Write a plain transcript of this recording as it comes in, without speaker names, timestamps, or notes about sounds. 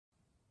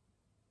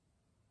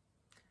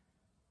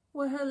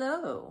Well,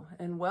 hello,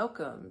 and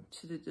welcome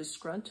to the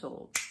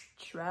Disgruntled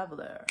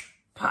Traveler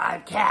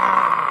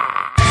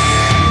Podcast.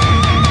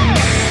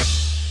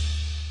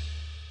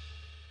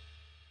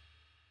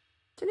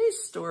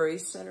 Today's story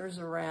centers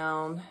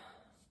around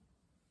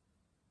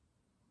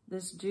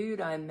this dude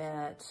I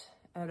met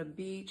at a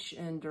beach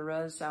in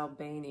Durres,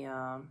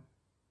 Albania.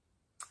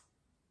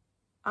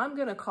 I'm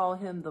going to call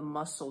him the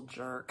muscle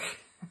jerk.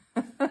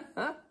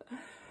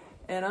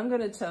 And I'm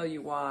going to tell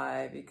you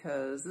why,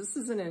 because this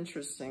is an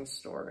interesting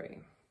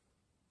story.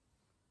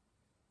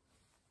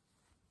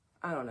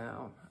 I don't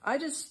know. I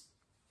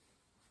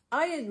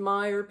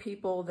admire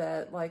people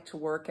that like to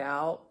work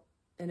out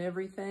and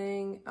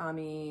everything. I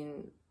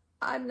mean,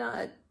 I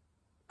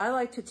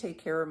like to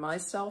take care of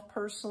myself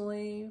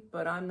personally,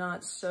 but I'm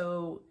not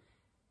so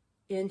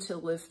into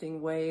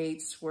lifting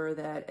weights where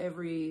that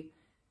every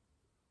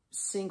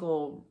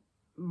single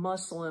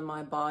muscle in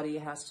my body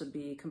has to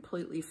be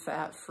completely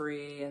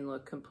fat-free and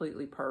look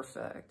completely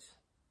perfect.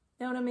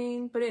 You know what I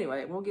mean? But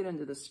anyway, we'll get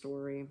into the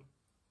story.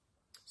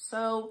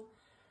 So,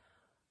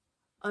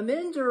 I'm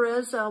in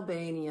Durres,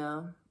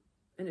 Albania,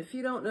 and if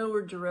you don't know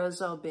where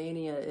Durres,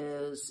 Albania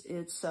is,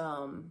 it's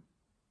a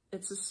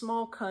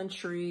small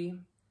country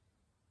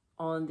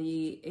on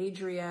the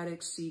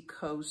Adriatic Sea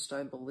coast,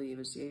 I believe,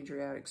 is the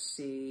Adriatic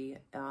Sea.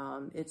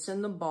 It's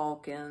in the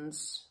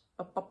Balkans.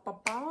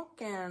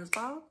 Balkans.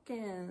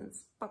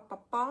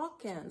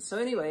 So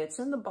anyway, it's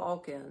in the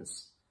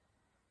Balkans.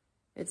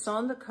 It's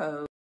on the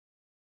coast.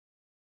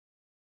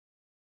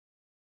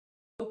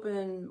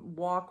 Open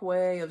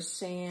walkway of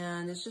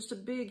sand. It's just a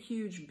big,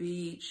 huge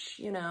beach.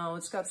 You know,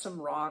 it's got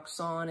some rocks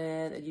on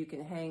it that you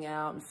can hang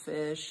out and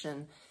fish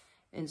and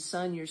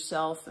sun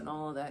yourself and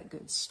all of that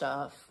good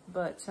stuff.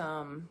 But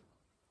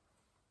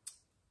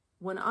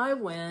when I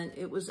went,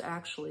 it was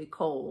actually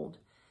cold.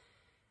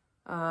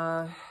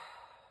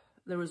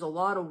 There was a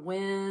lot of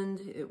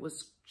wind. It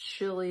was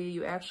chilly.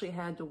 You actually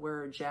had to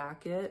wear a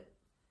jacket.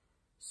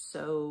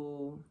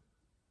 So,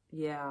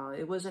 yeah,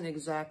 it wasn't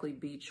exactly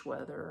beach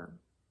weather.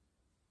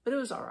 But it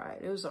was all right.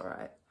 It was all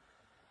right.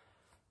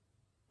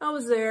 I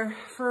was there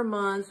for a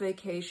month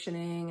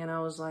vacationing, and I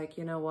was like,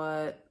 you know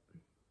what?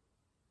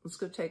 Let's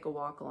go take a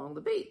walk along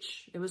the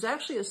beach. It was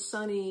actually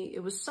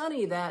it was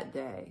sunny that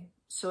day.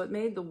 So it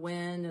made the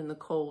wind and the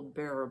cold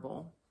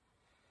bearable.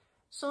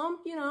 So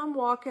I'm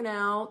walking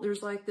out.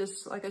 There's like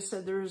this, like I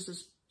said, there's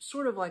this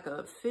sort of like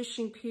a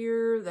fishing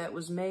pier that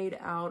was made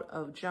out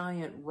of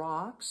giant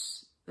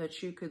rocks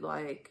that you could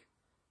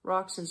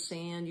rocks and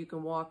sand, you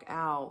can walk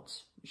out,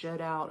 jet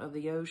out of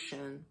the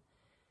ocean.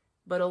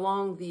 But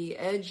along the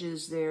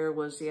edges there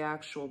was the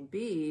actual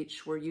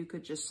beach where you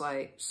could just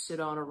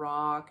sit on a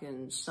rock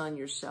and sun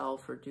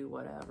yourself or do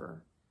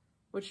whatever,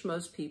 which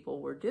most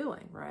people were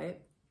doing, right?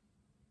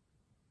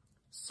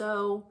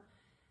 So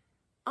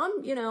I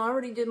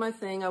already did my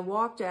thing. I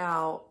walked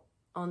out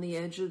on the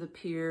edge of the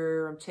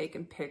pier. I'm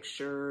taking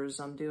pictures.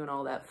 I'm doing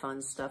all that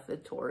fun stuff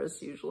that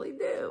tourists usually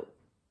do,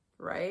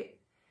 right?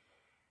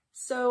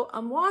 So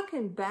I'm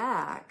walking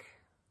back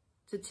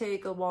to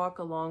take a walk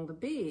along the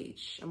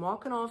beach. I'm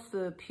walking off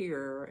the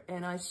pier,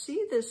 and I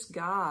see this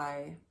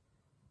guy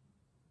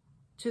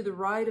to the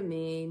right of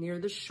me near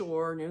the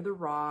shore, near the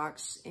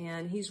rocks,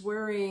 and he's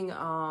wearing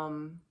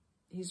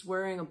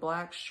a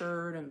black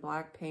shirt and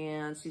black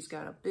pants. He's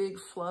got a big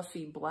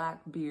fluffy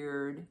black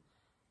beard,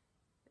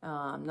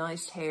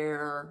 nice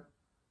hair,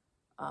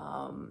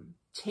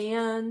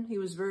 tan. He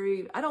was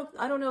I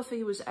don't know if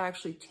he was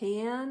actually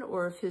tan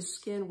or if his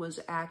skin was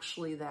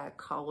actually that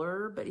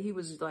color, but he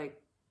was like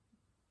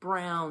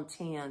brown,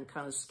 tan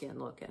kind of skin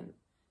looking.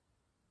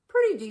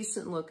 Pretty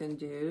decent looking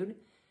dude.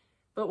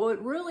 But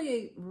what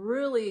really,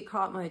 really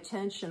caught my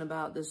attention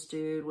about this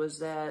dude was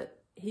that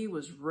he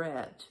was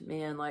ripped,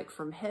 man, like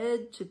from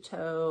head to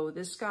toe.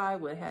 This guy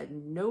had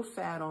no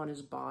fat on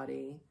his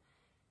body.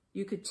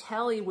 You could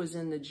tell he was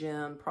in the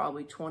gym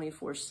probably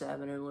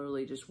 24/7 and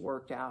literally just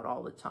worked out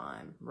all the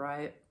time,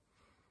 right?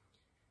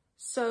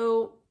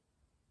 So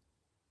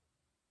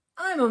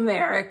I'm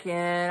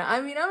American.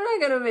 I mean, I'm not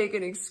going to make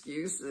any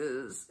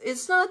excuses.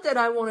 It's not that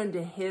I wanted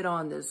to hit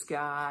on this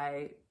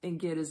guy and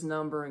get his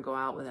number and go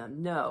out with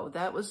him. No,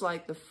 that was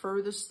like the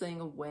furthest thing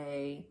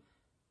away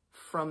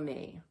from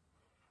me.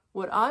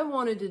 What I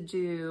wanted to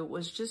do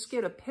was just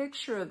get a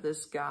picture of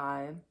this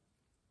guy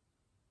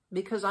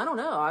because, I don't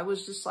know, I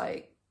was just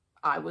I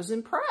was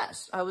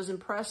impressed. I was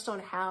impressed on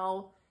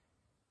how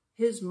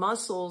his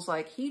muscles,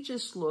 he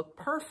just looked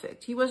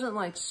perfect. He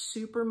wasn't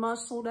super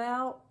muscled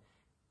out,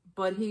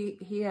 but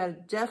he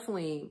had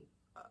definitely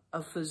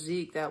a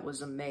physique that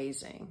was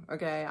amazing,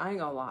 okay? I ain't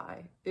gonna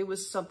lie. It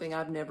was something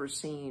I've never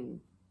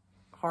seen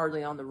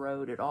hardly on the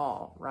road at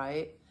all,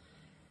 right?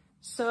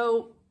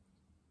 So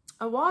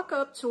I walk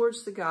up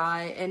towards the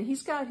guy, and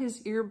he's got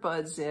his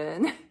earbuds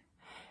in,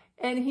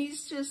 and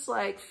he's just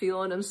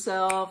feeling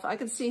himself. I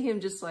could see him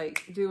just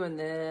doing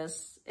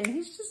this, and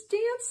he's just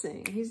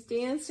dancing. He's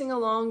dancing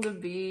along the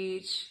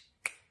beach.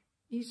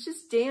 He's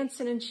just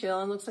dancing and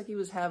chilling. Looks like he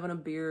was having a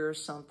beer or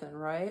something,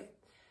 right?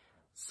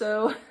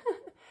 So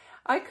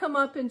I come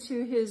up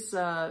into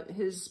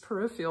his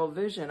peripheral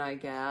vision, I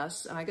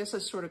guess. And I guess I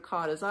sort of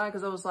caught his eye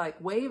because I was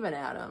like waving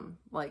at him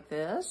like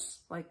this,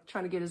 like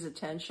trying to get his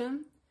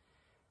attention.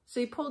 So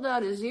he pulled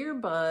out his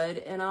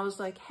earbud and I was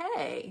like,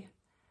 hey,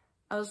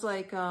 I was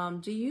like,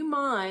 do you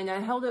mind? I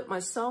held up my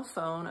cell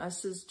phone. I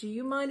says, do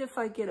you mind if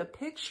I get a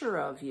picture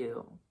of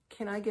you?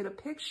 Can I get a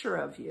picture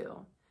of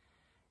you?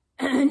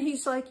 And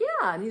he's like,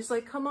 yeah. And he's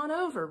like, come on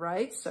over,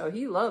 right? So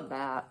he loved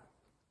that.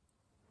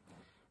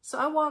 So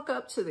I walk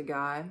up to the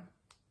guy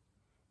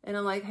and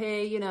I'm like,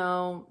 hey, you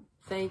know,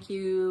 thank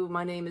you.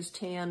 My name is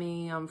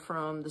Tammy. I'm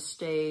from the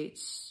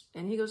States.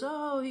 And he goes,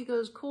 oh, he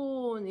goes,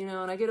 cool. And, you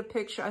know, and I get a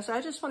picture. I said,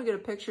 I just want to get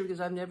a picture because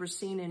I've never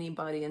seen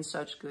anybody in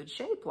such good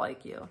shape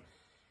like you.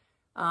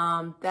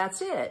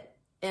 That's it.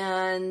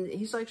 And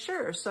he's like,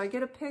 sure. So I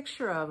get a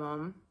picture of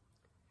him.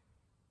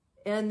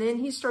 And then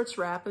he starts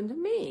rapping to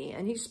me.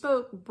 And he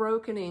spoke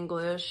broken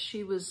English.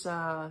 He was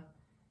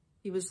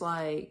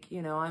like,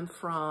 you know,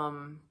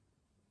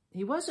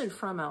 he wasn't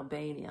from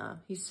Albania.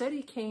 He said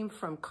he came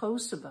from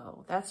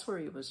Kosovo. That's where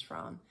he was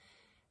from.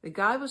 The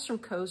guy was from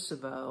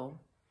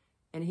Kosovo.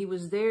 And he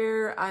was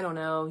there, I don't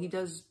know, he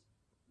does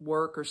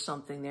work or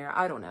something there.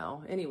 I don't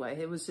know. Anyway,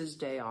 it was his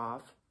day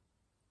off.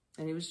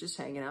 And he was just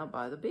hanging out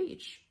by the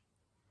beach.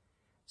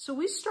 So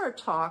we start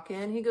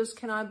talking. He goes,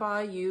 can I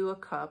buy you a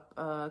cup?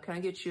 Can I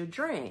get you a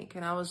drink?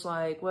 And I was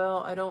like,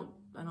 well, I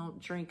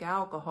don't drink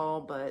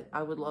alcohol, but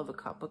I would love a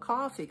cup of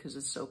coffee because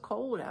it's so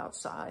cold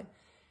outside.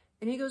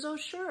 And he goes, oh,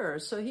 sure.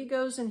 So he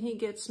goes and he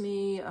gets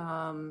me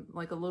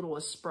like a little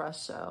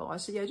espresso. I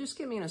said, yeah, just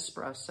give me an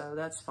espresso.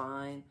 That's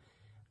fine.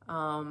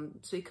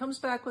 So he comes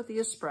back with the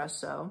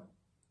espresso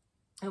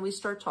and we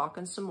start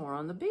talking some more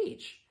on the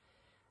beach.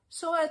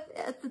 So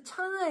at the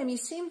time, he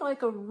seemed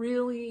like a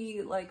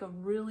really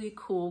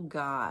cool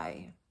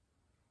guy.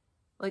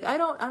 Like, I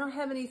don't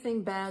have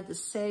anything bad to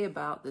say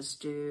about this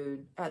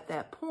dude at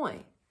that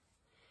point.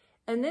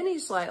 And then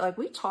he's like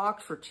we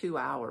talked for 2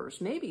 hours,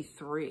 maybe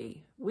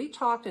 3. We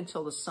talked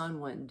until the sun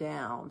went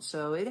down.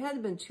 So it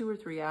had been 2 or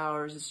 3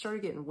 hours. It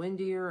started getting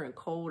windier and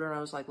colder. And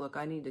I was like, look,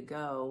 I need to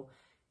go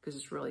because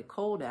it's really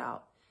cold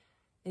out.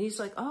 And he's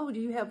like, oh, do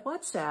you have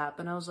WhatsApp?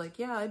 And I was like,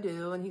 yeah, I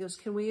do. And he goes,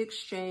 can we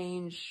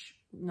exchange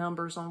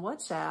numbers on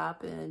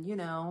WhatsApp? And, you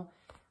know,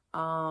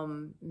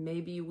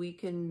 maybe we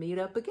can meet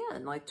up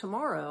again, like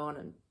tomorrow,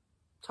 and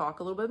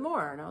talk a little bit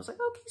more. And I was like,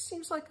 okay,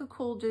 seems like a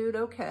cool dude.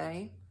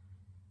 Okay.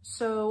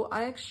 So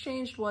I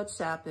exchanged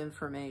WhatsApp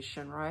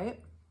information,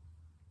 right?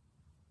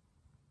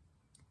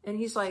 And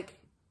he's like,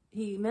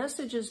 he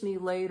messages me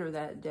later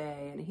that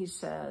day and he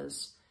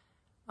says,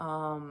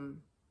 how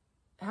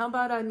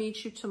about I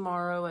meet you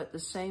tomorrow at the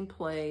same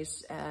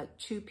place at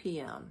 2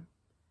 p.m.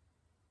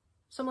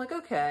 So I'm like,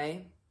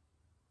 okay,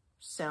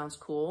 sounds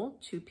cool,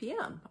 2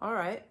 p.m. All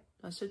right.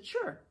 I said,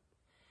 sure.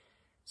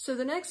 So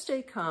the next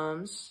day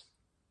comes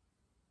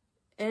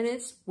and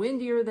it's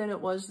windier than it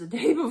was the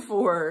day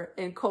before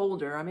and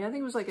colder. I mean, I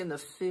think it was like in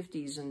the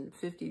 50s and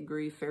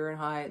 50-degree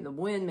Fahrenheit, and the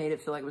wind made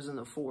it feel like it was in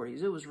the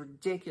 40s. It was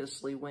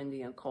ridiculously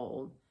windy and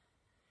cold.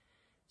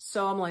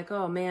 So I'm like,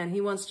 oh man,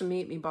 he wants to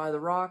meet me by the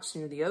rocks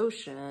near the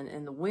ocean,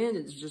 and the wind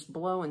is just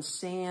blowing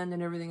sand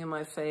and everything in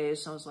my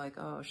face. I was like,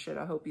 oh shit,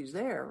 I hope he's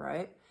there,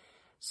 right?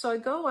 So I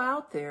go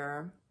out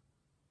there,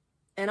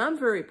 and I'm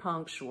very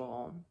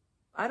punctual.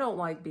 I don't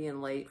like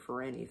being late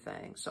for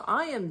anything. So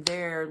I am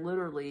there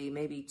literally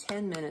maybe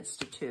 10 minutes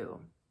to 2.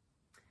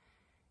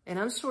 And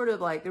I'm sort of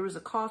like, there was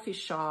a coffee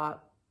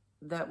shop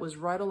that was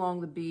right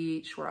along the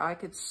beach where I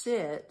could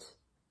sit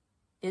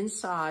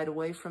inside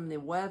away from the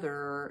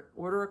weather,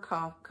 order a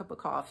cup of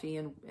coffee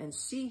and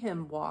see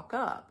him walk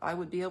up. I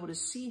would be able to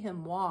see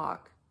him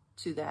walk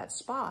to that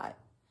spot.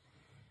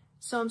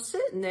 So I'm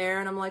sitting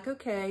there and I'm like,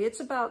 okay, it's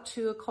about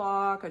 2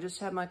 o'clock. I just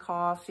had my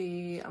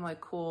coffee. I'm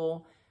like,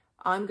 cool.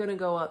 I'm going to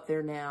go up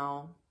there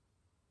now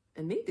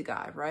and meet the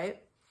guy,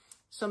 right?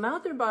 So I'm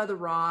out there by the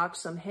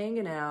rocks. I'm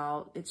hanging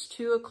out. It's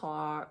 2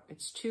 o'clock.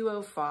 It's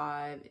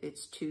 2:05.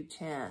 It's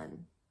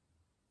 2:10.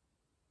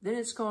 Then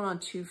it's going on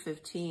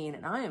 2:15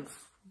 and I am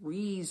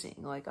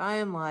freezing. Like, I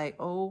am like,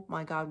 oh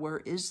my God, where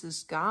is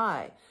this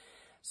guy?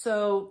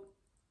 So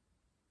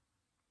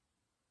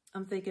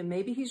I'm thinking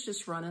maybe he's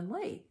just running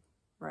late,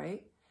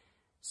 right?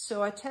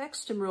 So I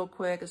text him real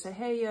quick. I say,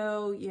 hey,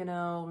 yo, you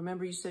know,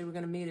 remember you said we're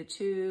going to meet at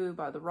 2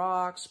 by the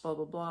rocks, blah,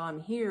 blah, blah.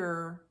 I'm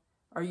here.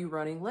 Are you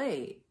running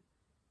late?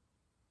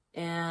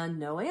 And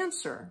no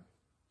answer.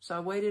 So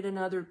I waited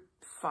another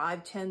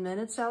 5-10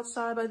 minutes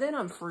outside. By then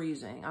I'm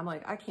freezing. I'm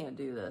like, I can't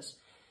do this.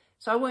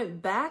 So I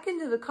went back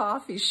into the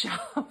coffee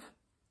shop.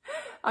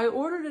 I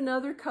ordered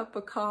another cup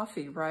of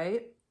coffee,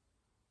 right?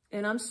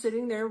 And I'm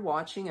sitting there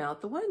watching out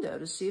the window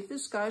to see if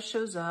this guy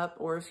shows up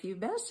or if he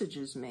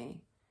messages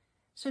me.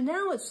 So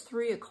now it's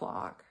 3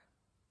 o'clock.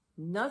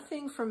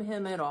 Nothing from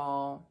him at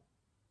all.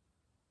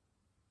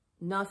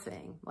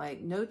 Nothing.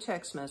 Like, no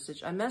text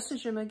message. I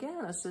message him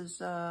again. I says,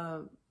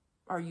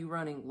 are you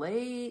running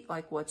late?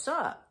 Like, what's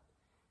up?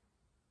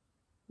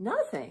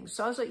 Nothing.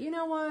 So I was like, you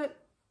know what?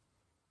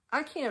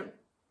 I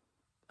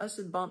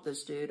said, bump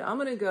this dude. I'm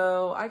going to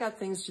go. I got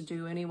things to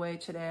do anyway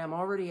today. I'm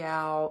already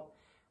out.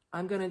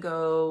 I'm going to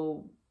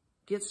go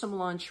get some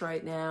lunch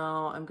right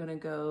now. I'm going to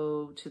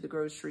go to the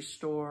grocery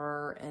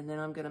store, and then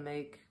I'm going to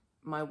make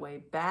my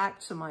way back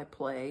to my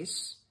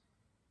place.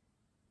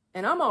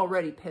 And I'm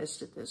already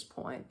pissed at this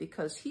point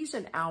because he's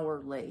an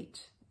hour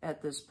late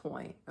at this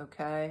point,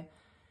 okay?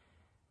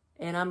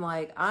 And I'm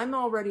like, I'm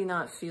already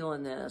not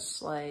feeling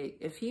this. Like,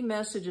 if he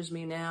messages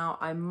me now,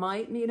 I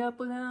might meet up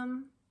with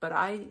him, but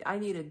I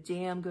need a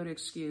damn good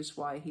excuse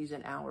why he's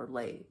an hour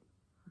late,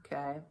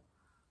 okay?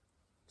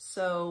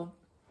 So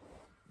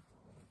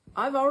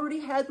I've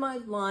already had my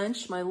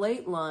lunch, my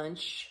late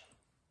lunch.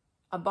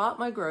 I bought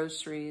my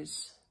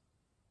groceries.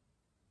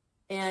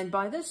 And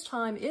by this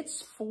time,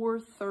 it's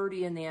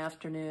 4:30 in the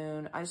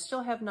afternoon. I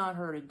still have not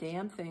heard a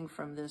damn thing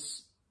from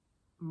this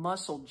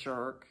muscle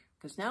jerk,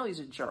 because now he's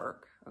a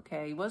jerk,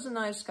 okay? He was a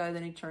nice guy,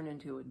 then he turned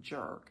into a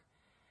jerk.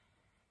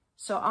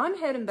 So I'm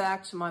heading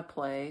back to my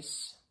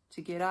place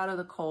to get out of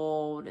the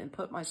cold and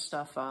put my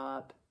stuff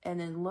up. And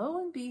then lo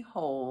and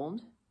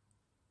behold,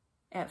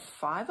 at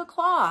 5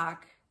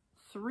 o'clock,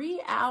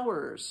 3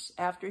 hours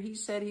after he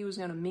said he was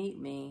going to meet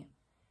me,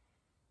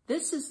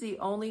 this is the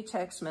only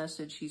text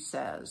message he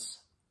says.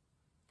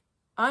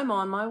 I'm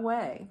on my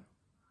way.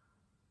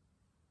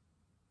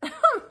 I'm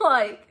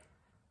like,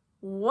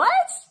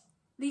 what?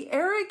 The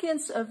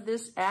arrogance of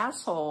this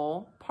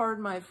asshole,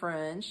 pardon my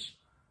French.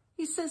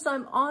 He says,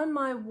 I'm on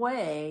my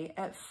way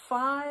at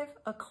 5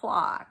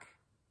 o'clock.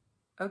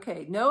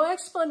 Okay, no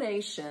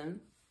explanation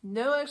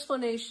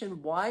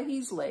why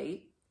he's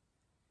late.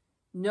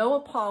 No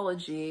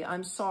apology,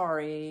 I'm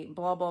sorry,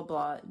 blah, blah,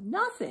 blah.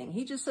 Nothing.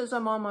 He just says,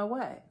 I'm on my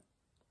way.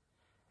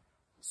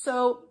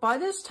 So by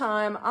this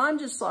time, I'm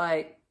just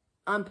like,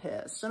 I'm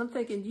pissed. And I'm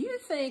thinking, do you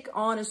think,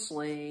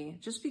 honestly,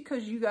 just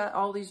because you got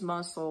all these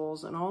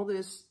muscles and all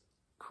this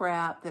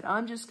crap, that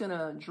I'm just going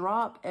to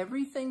drop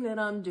everything that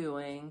I'm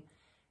doing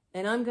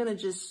and I'm going to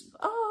just,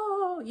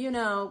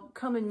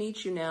 come and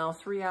meet you now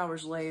 3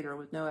 hours later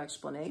with no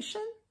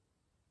explanation?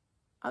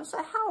 I was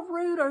like, how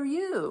rude are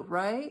you,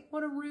 right?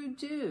 What a rude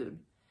dude.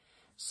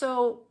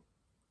 So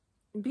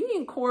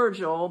being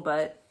cordial,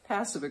 but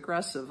passive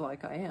aggressive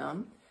like I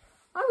am,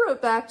 I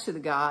wrote back to the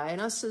guy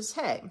and I says,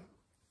 hey,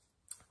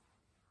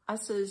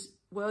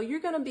 well,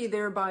 you're going to be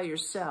there by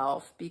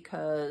yourself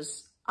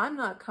because I'm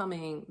not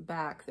coming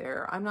back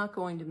there. I'm not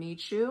going to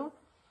meet you.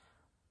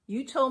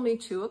 You told me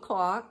 2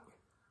 o'clock.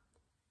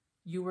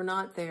 You were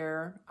not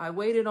there. I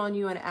waited on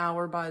you an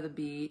hour by the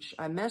beach.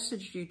 I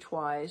messaged you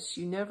twice.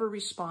 You never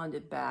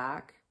responded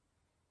back.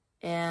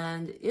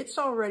 And it's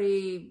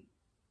already,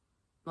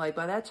 like,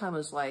 by that time it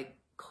was like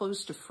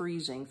close to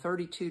freezing,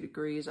 32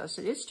 degrees. I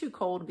said, it's too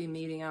cold to be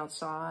meeting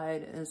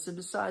outside. And so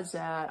besides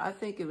that, I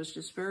think it was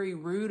just very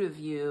rude of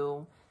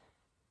you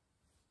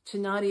to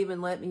not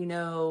even let me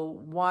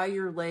know why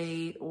you're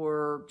late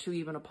or to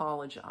even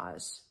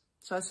apologize.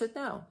 So I said,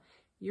 no.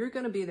 You're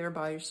going to be there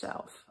by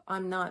yourself.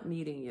 I'm not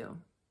meeting you.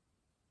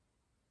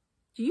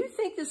 Do you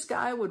think this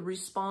guy would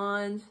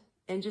respond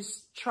and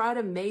just try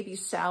to maybe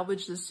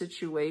salvage the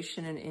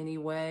situation in any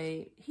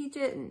way? He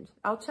didn't.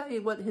 I'll tell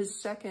you what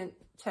his second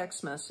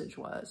text message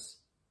was.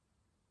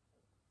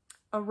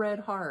 A red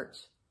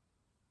heart.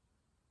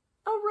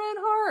 A red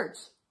heart.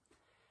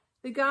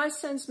 The guy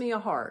sends me a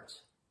heart.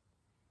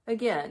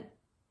 Again,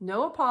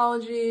 no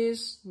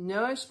apologies,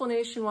 no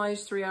explanation why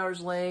he's 3 hours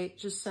late,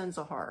 just sends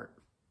a heart.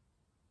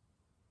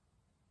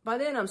 By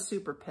then, I'm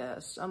super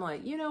pissed. I'm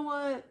like, you know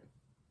what?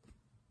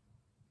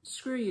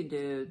 Screw you,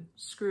 dude.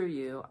 Screw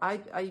you. I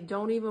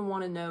don't even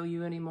want to know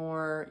you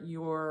anymore.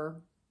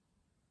 You're,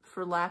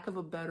 for lack of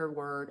a better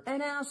word,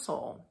 an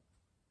asshole.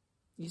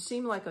 You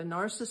seem like a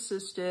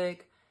narcissistic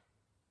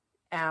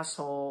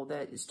asshole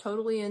that is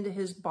totally into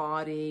his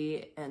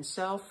body and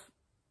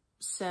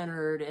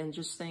self-centered and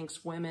just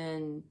thinks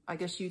women, I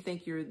guess you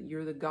think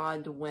you're the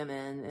god to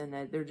women and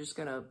that they're just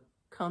going to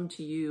come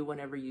to you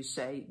whenever you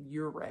say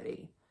you're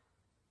ready.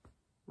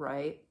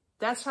 Right?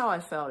 That's how I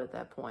felt at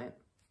that point.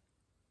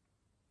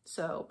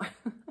 So,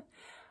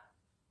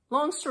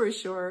 long story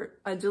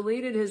short, I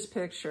deleted his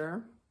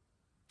picture.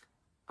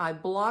 I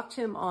blocked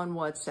him on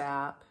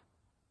WhatsApp.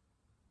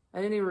 I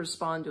didn't even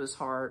respond to his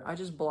heart. I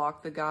just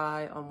blocked the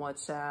guy on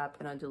WhatsApp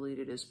and I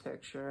deleted his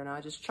picture and I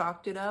just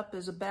chalked it up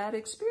as a bad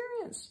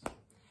experience.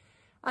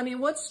 I mean,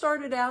 what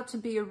started out to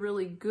be a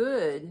really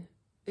good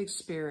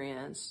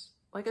experience,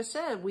 like I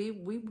said, we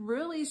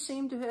really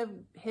seemed to have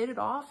hit it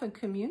off and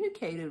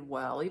communicated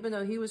well. Even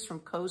though he was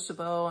from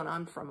Kosovo and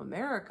I'm from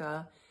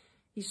America,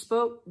 he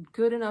spoke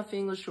good enough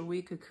English where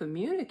we could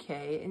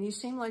communicate, and he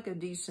seemed like a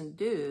decent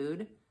dude.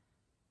 And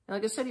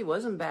like I said, he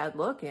wasn't bad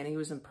looking. He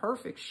was in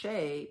perfect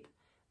shape.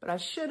 But I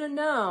should have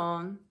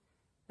known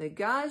that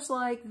guys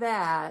like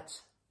that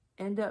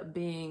end up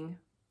being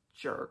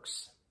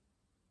jerks.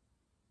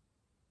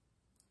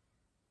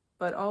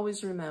 But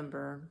always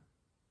remember,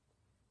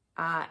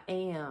 I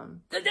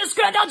am the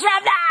Disgruntled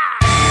Traveler!